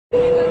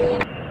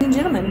Ladies and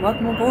gentlemen,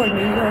 welcome aboard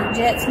New York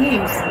Jets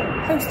News,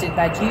 hosted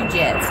by Jude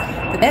Jets,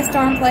 the best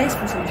darn place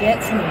for some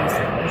Jets news.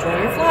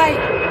 Enjoy your flight.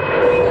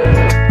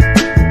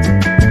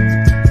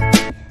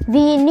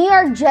 The New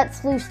York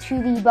Jets lose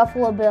to the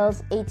Buffalo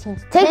Bills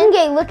 18-10. Taking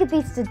a look at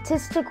the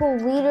statistical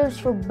leaders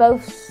for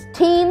both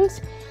teams,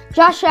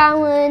 Josh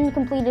Allen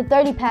completed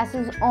 30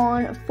 passes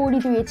on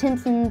 43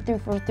 attempts and threw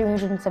for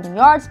 307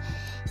 yards.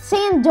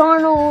 Sam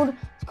Darnold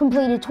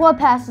completed 12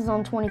 passes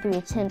on 23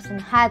 attempts and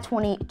had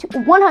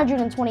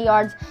 120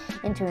 yards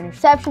and 2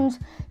 interceptions.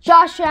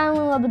 Josh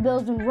Allen led the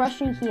Bills in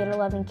rushing. He had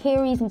 11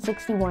 carries and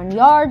 61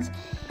 yards.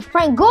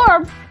 Frank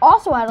Gore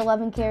also had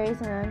 11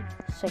 carries and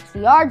 60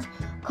 yards.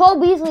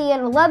 Cole Beasley had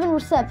 11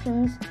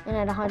 receptions and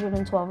had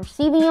 112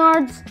 receiving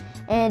yards.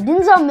 And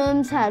Denzel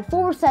Mims had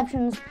 4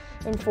 receptions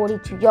and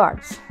 42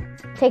 yards.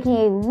 Taking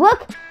a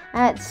look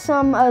at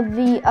some of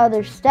the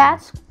other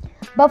stats,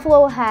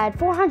 Buffalo had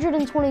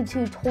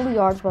 422 total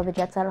yards while the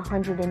Jets had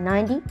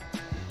 190.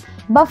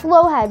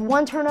 Buffalo had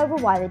 1 turnover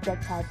while the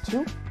Jets had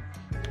 2.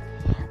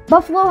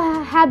 Buffalo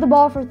had the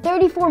ball for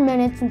 34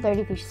 minutes and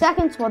 33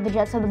 seconds while the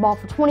Jets had the ball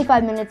for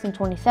 25 minutes and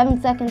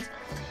 27 seconds.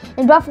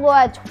 And Buffalo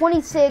had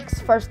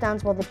 26 first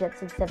downs while the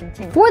Jets had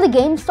 17. Before the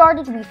game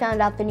started, we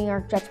found out the New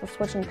York Jets were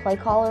switching play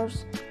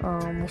callers.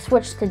 We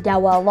switched to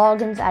Dowell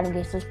Loggins. Adam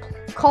Gase was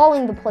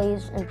calling the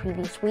plays in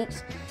previous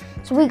weeks.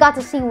 So we got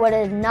to see what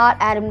a not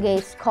Adam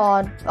Gase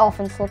called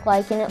offense looked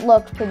like, and it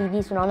looked pretty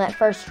decent on that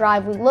first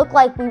drive. We looked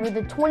like we were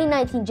the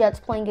 2019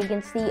 Jets playing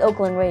against the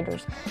Oakland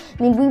Raiders.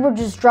 I mean, we were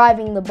just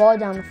driving the ball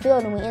down the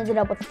field, and we ended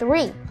up with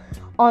 3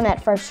 on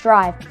that first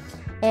drive.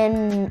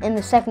 And in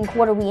the second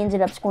quarter, we ended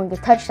up scoring a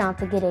touchdown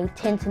to get a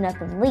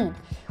 10-0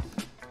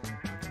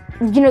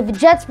 lead. You know, the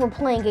Jets were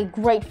playing a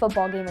great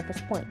football game at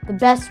this point.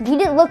 We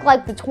didn't look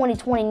like the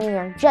 2020 New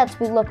York Jets.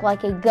 We looked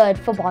like a good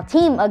football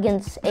team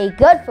against a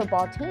good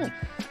football team.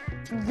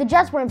 The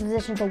Jets were in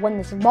position to win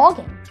this ball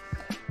game.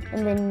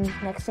 And then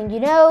next thing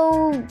you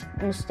know,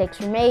 mistakes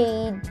were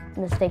made,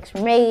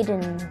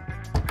 and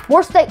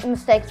more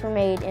mistakes were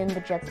made, and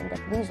the Jets ended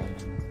up losing.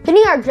 The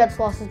New York Jets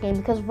lost this game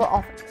because of our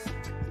offense.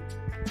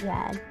 We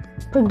had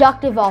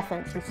productive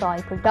offense. We saw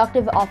a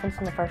productive offense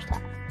in the first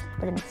half.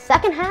 But in the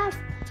second half,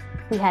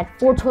 we had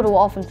 4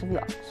 total offensive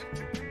yards.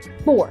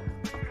 4.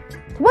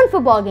 To win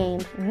football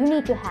games, you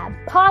need to have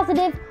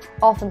positive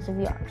offensive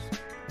yards.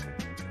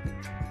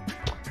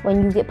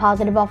 When you get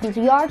positive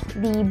offensive yards,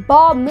 the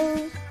ball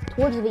moves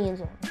towards the end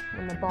zone.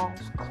 When the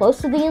ball's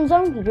close to the end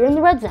zone, you're in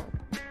the red zone.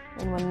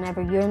 And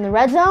whenever you're in the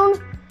red zone,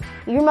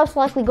 you're most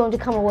likely going to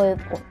come away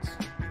with points.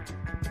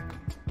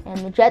 And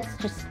the Jets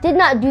just did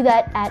not do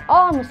that at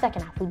all in the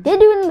second half. We did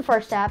do it in the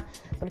first half,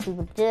 but if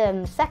we did it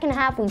in the second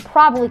half, we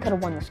probably could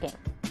have won this game.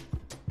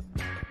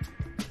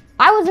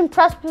 I was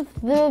impressed with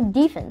the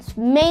defense,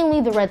 mainly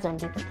the red zone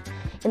defense.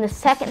 In the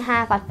second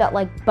half, I felt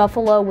like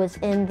Buffalo was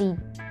in the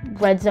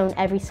red zone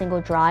every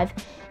single drive,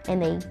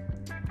 and they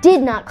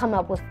did not come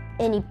up with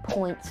any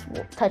points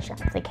or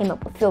touchdowns. They came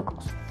up with field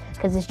goals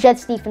because this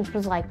Jets defense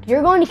was like,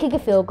 you're going to kick a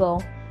field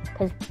goal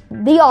because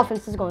the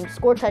offense is going to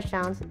score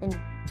touchdowns and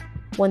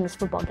win this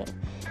football game.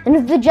 And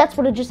if the Jets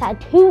would have just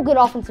had 2 good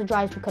offensive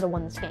drives, we could have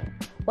won this game.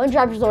 One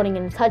drive resulting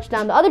in a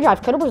touchdown, the other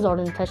drive could have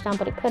resulted in a touchdown,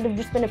 but it could have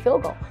just been a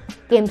field goal.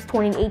 Game's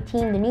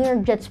 20-18, the New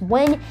York Jets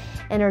win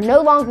and are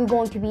no longer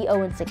going to be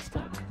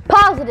 0-16.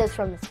 Positives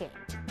from this game.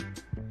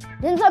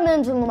 Denzel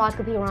Mims and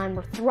La'Mical Perine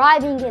were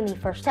thriving in the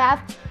first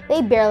half.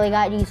 They barely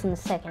got used in the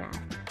second half.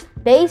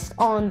 Based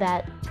on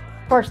that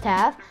first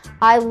half,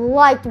 I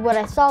liked what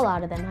I saw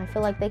out of them. I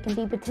feel like they can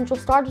be potential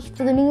starters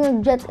for the New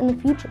York Jets in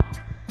the future.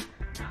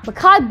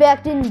 Mekhi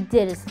Becton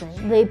did his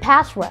thing. The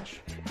pass rush.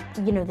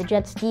 You know, the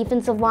Jets'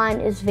 defensive line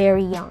is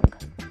very young.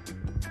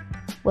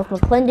 With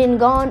McClendon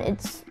gone,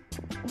 it's...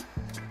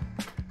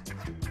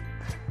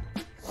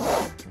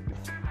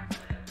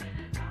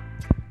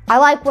 I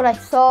like what I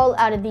saw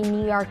out of the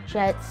New York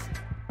Jets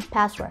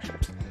pass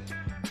rushers.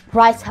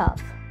 Bryce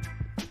Huff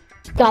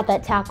got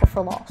that tackle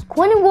for loss.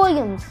 Quinnen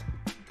Williams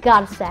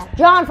got a sack.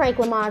 John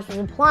Franklin Myers was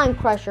applying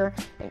pressure,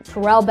 and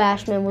Terrell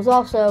Basham was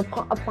also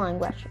applying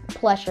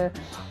pressure,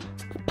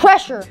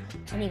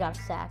 and he got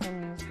a sack.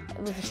 And it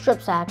was a strip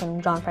sack,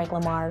 and John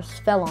Franklin Myers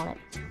fell on it.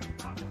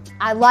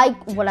 I like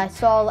what I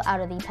saw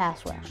out of the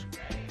pass rush.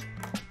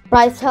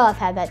 Bryce Huff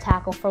had that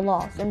tackle for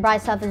loss, and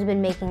Bryce Huff has been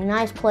making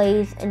nice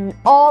plays in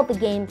all the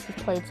games he's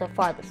played so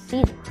far this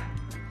season.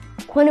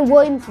 Quinnen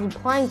Williams was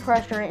applying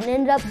pressure and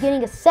ended up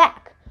getting a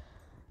sack.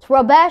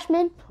 Terrell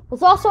Basham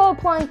was also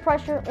applying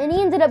pressure, and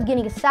he ended up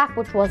getting a sack,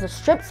 which was a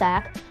strip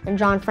sack, and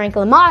John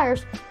Franklin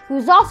Myers, who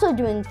was also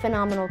doing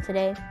phenomenal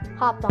today,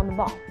 hopped on the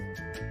ball.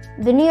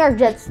 The New York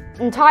Jets'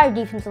 entire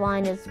defensive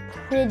line is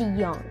pretty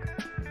young.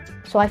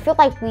 So I feel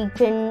like we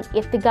can,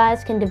 if the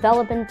guys can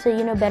develop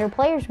into, better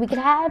players, we could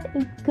have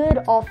a good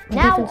offense.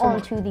 Now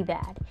on to the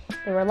bad.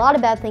 There were a lot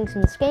of bad things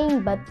in this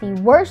game, but the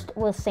worst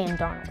was Sam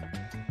Darnold.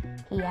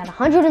 He had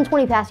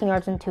 120 passing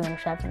yards and 2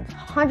 interceptions.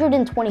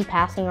 120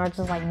 passing yards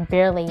is like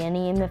barely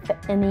any in the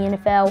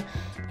NFL.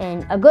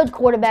 And a good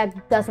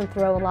quarterback doesn't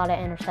throw a lot of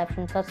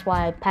interceptions. That's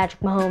why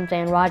Patrick Mahomes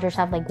and Rodgers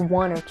have like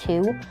 1 or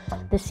 2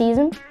 this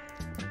season.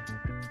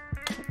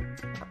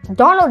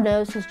 Darnold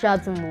knows his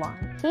job's on the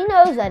line. He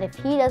knows that if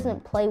he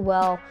doesn't play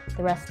well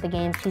the rest of the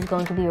games, he's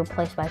going to be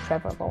replaced by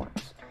Trevor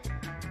Lawrence.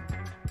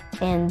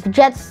 And the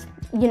Jets,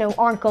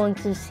 aren't going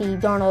to see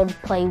Darnold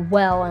play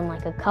well in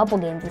like a couple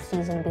games this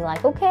season and be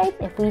like, okay,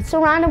 if we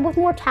surround him with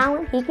more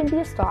talent, he can be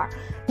a star.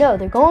 No,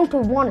 they're going to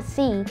want to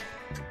see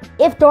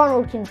if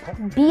Darnold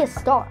can be a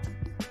star,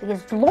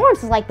 because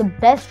Lawrence is like the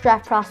best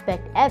draft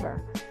prospect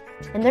ever.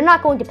 And they're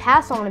not going to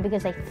pass on it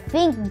because they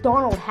think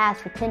Darnold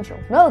has potential.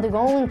 No, they're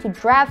going to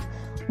draft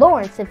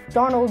Lawrence if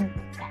Darnold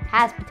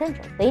has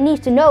potential. They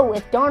need to know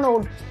if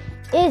Darnold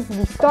is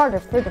the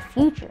starter for the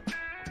future.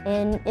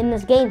 And in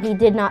this game, he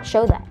did not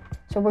show that.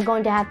 So we're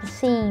going to have to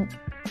see,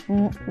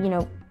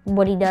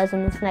 what he does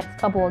in this next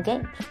couple of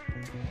games.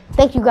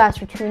 Thank you guys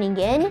for tuning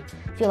in.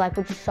 If you like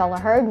what you saw or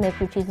heard, make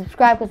sure to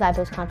subscribe because I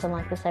post content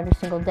like this every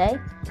single day.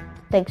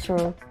 Thanks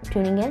for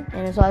tuning in,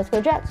 and as always,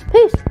 go Jets.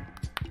 Peace!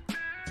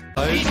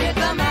 He did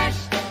the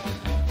mash.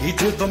 He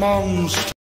did the monster.